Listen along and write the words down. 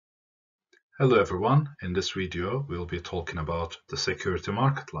Hello everyone, in this video we'll be talking about the security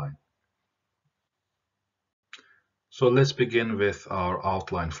market line. So let's begin with our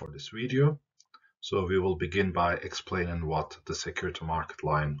outline for this video. So we will begin by explaining what the security market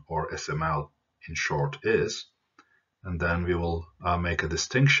line, or SML in short, is, and then we will make a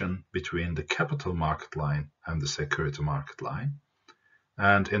distinction between the capital market line and the security market line.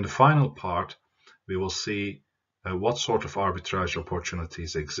 And in the final part we will see what sort of arbitrage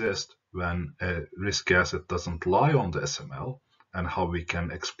opportunities exist when a risk asset doesn't lie on the SML and how we can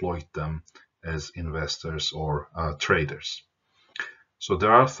exploit them as investors or traders. So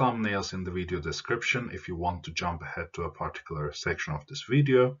there are thumbnails in the video description if you want to jump ahead to a particular section of this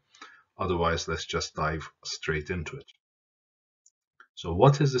video. Otherwise, let's just dive straight into it. So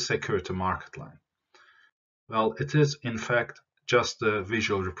what is the security market line? Well, it is in fact just the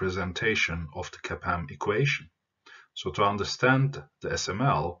visual representation of the CAPM equation. So to understand the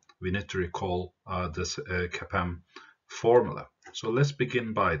SML, we need to recall this CAPM formula. So let's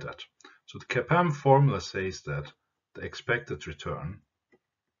begin by that. So the CAPM formula says that the expected return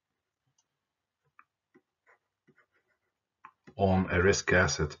on a risk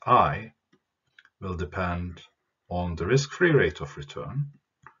asset I will depend on the risk-free rate of return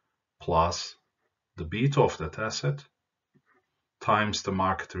plus the beta of that asset times the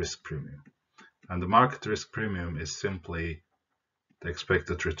market risk premium. And the market risk premium is simply the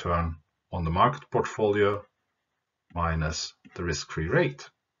expected return on the market portfolio minus the risk-free rate.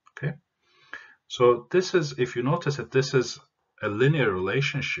 Okay. So this is, if you notice it, this is a linear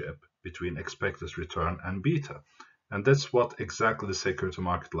relationship between expected return and beta. And that's what exactly the security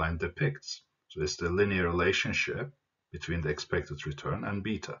market line depicts. So it's the linear relationship between the expected return and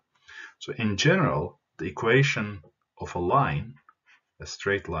beta. So in general, the equation of a line, a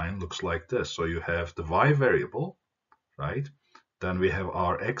straight line, looks like this. So you have the y variable, right? Then we have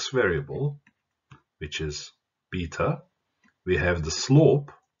our x variable, which is beta. We have the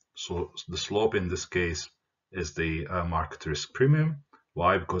slope. So the slope in this case is the market risk premium.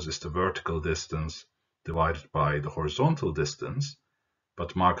 Why? Because it's the vertical distance divided by the horizontal distance.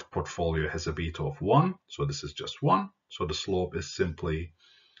 But market portfolio has a beta of 1. So this is just 1. So the slope is simply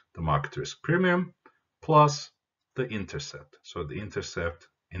the market risk premium plus the intercept. So the intercept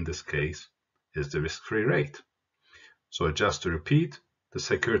in this case is the risk-free rate. So just to repeat, the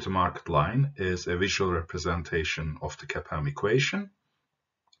security market line is a visual representation of the CAPM equation.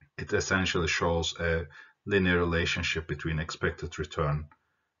 It essentially shows a linear relationship between expected return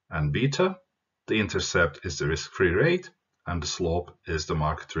and beta. The intercept is the risk-free rate, and the slope is the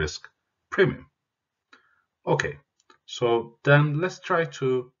market risk premium. Okay, so then let's try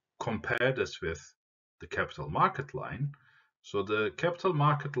to compare this with the capital market line. So the capital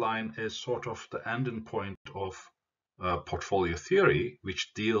market line is sort of the ending point of portfolio theory,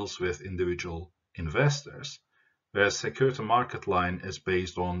 which deals with individual investors, whereas security market line is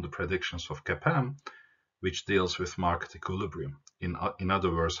based on the predictions of CAPM, which deals with market equilibrium. In other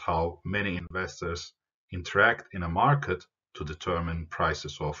words, how many investors interact in a market to determine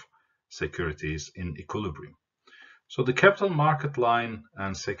prices of securities in equilibrium. So the capital market line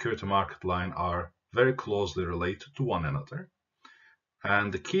and security market line are very closely related to one another.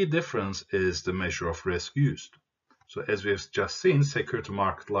 And the key difference is the measure of risk used. So as we have just seen, security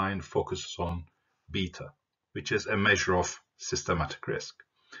market line focuses on beta, which is a measure of systematic risk.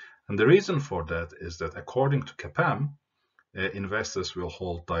 And the reason for that is that according to CAPM, investors will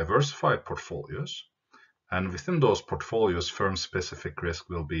hold diversified portfolios. And within those portfolios, firm-specific risk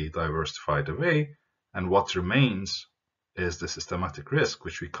will be diversified away. And what remains is the systematic risk,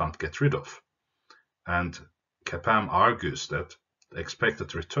 which we can't get rid of. And CAPM argues that the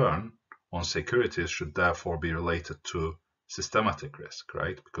expected return on securities should therefore be related to systematic risk,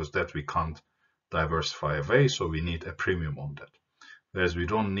 right? Because that we can't diversify away, so we need a premium on that. Whereas we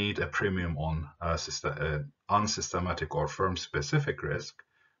don't need a premium on unsystematic or firm-specific risk,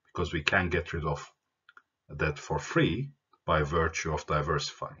 because we can get rid of that for free by virtue of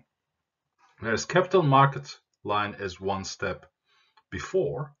diversifying. Whereas capital market line is one step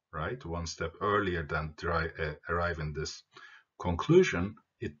before, right? One step earlier than arriving this conclusion.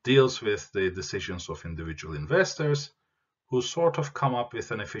 It deals with the decisions of individual investors who sort of come up with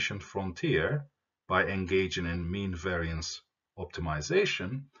an efficient frontier by engaging in mean variance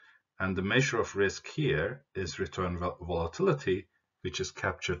optimization. And the measure of risk here is return volatility, which is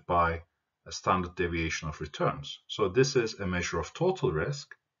captured by a standard deviation of returns. So this is a measure of total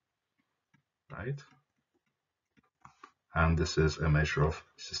risk, right? And this is a measure of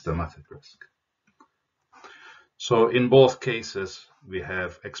systematic risk. So in both cases, we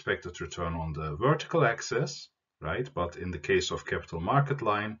have expected return on the vertical axis, right? But in the case of capital market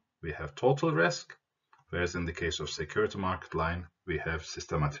line, we have total risk, whereas in the case of security market line, we have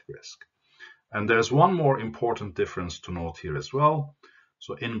systematic risk. And there's one more important difference to note here as well.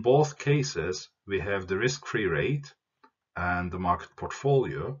 So in both cases, we have the risk-free rate and the market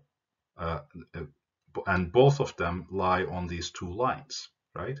portfolio, and both of them lie on these two lines,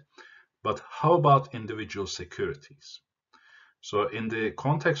 right? But how about individual securities? So in the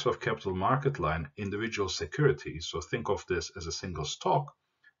context of capital market line, individual securities, so think of this as a single stock,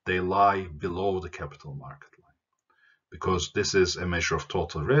 they lie below the capital market line, because this is a measure of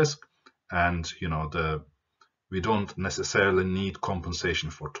total risk, and we don't necessarily need compensation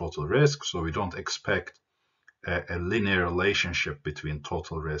for total risk, so we don't expect a linear relationship between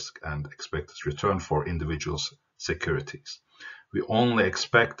total risk and expected return for individual securities. We only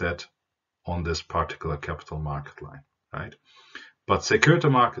expect that on this particular capital market line, right? But security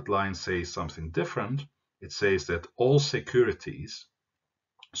market line says something different. It says that all securities,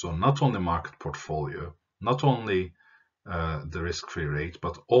 so not only market portfolio, not only the risk-free rate,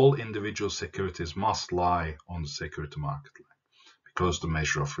 but all individual securities must lie on the security market line, because the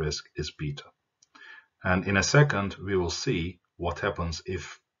measure of risk is beta. And in a second, we will see what happens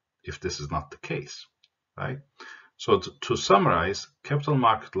if this is not the case, right? So to summarize, capital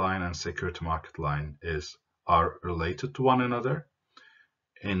market line and security market line are related to one another.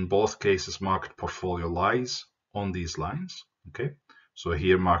 In both cases, market portfolio lies on these lines, okay? So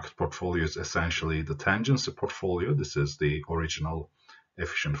here, market portfolio is essentially the tangency portfolio. This is the original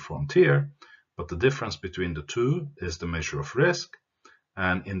efficient frontier, but the difference between the two is the measure of risk.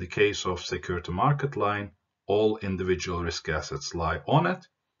 And in the case of security market line, all individual risk assets lie on it,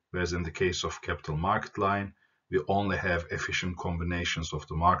 whereas in the case of capital market line, we only have efficient combinations of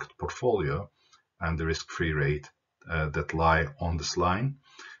the market portfolio and the risk-free rate that lie on this line.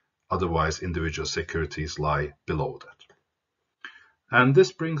 Otherwise, individual securities lie below that. And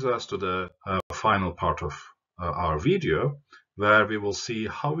this brings us to the final part of our video, where we will see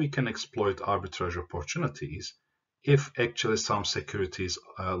how we can exploit arbitrage opportunities if actually some securities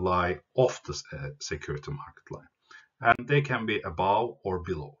lie off the security market line. And they can be above or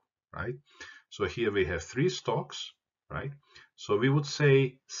below, right? So here we have three stocks, right? So we would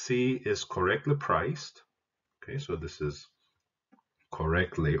say C is correctly priced. Okay, so this is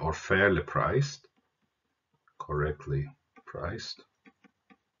correctly or fairly priced,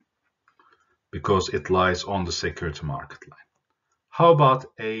 because it lies on the security market line. How about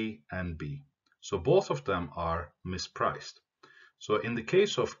A and B? So both of them are mispriced. So in the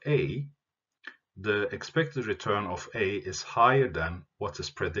case of A, the expected return of A is higher than what is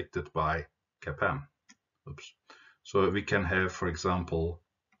predicted by CAPM. Oops. So we can have, for example,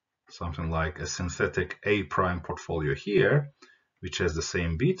 something like a synthetic A prime portfolio here, which has the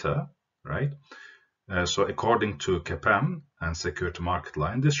same beta, right? So according to CAPM and security market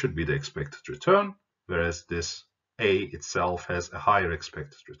line, this should be the expected return, whereas this A itself has a higher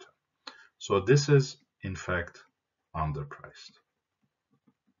expected return. So this is, in fact, underpriced.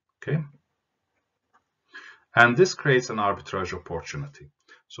 Okay? And this creates an arbitrage opportunity.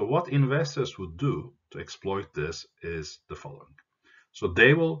 So what investors would do to exploit this is the following. So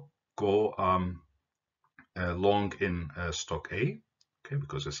they will go long in stock A, okay,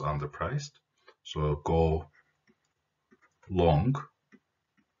 because it's underpriced. So go long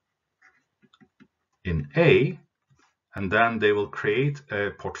in A, and then they will create a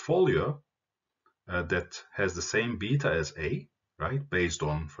portfolio that has the same beta as A, right? Based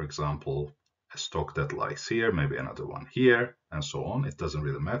on, for example, a stock that lies here, maybe another one here, and so on. It doesn't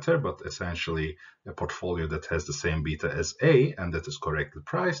really matter, but essentially a portfolio that has the same beta as A and that is correctly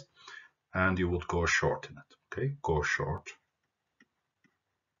priced, and you would go short in it, okay? Go short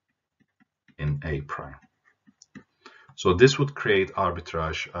in A prime. So this would create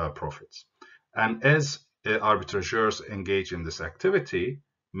arbitrage profits. And as arbitrageurs engage in this activity,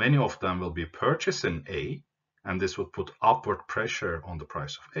 many of them will be purchasing A, and this would put upward pressure on the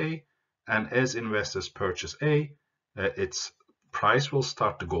price of A. And as investors purchase A, its price will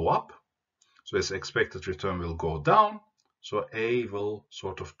start to go up. So its expected return will go down. So A will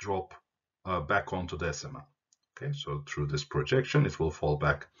sort of drop back onto the SML. Okay, so through this projection, it will fall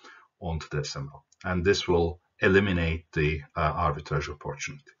back onto the SML. And this will eliminate the arbitrage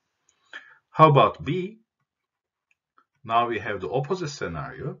opportunity. How about B? Now we have the opposite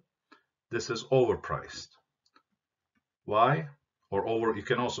scenario. This is overpriced. Why? Or you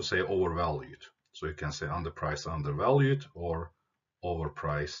can also say overvalued. So you can say underpriced, undervalued, or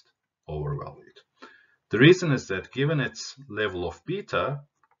overpriced, overvalued. The reason is that given its level of beta,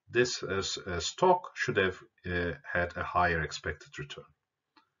 this stock should have had a higher expected return.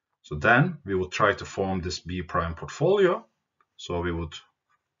 So then we would try to form this B prime portfolio. So we would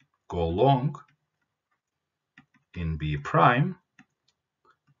go long in B prime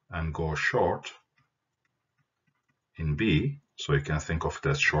and go short in B. So you can think of it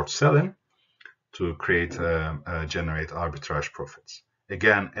as short selling to create generate arbitrage profits.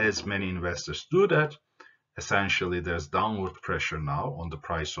 Again, as many investors do that, essentially there's downward pressure now on the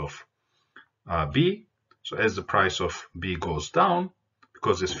price of B. So as the price of B goes down,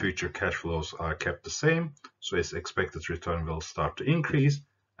 because its future cash flows are kept the same, so its expected return will start to increase,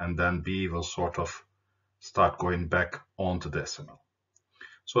 and then B will sort of start going back onto the SML.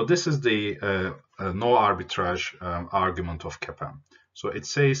 So this is the no arbitrage argument of CAPM. So it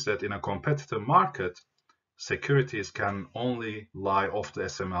says that in a competitive market, securities can only lie off the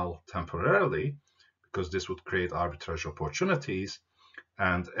SML temporarily, because this would create arbitrage opportunities.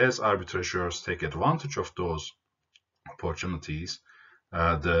 And as arbitrageurs take advantage of those opportunities,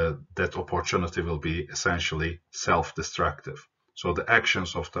 that opportunity will be essentially self-destructive. So the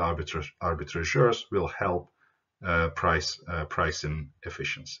actions of the arbitrageurs will help pricing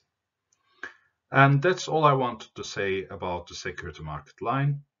efficiency. And that's all I wanted to say about the security market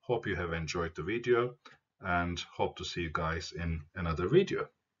line. Hope you have enjoyed the video and hope to see you guys in another video.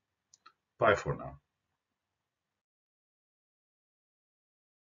 Bye for now.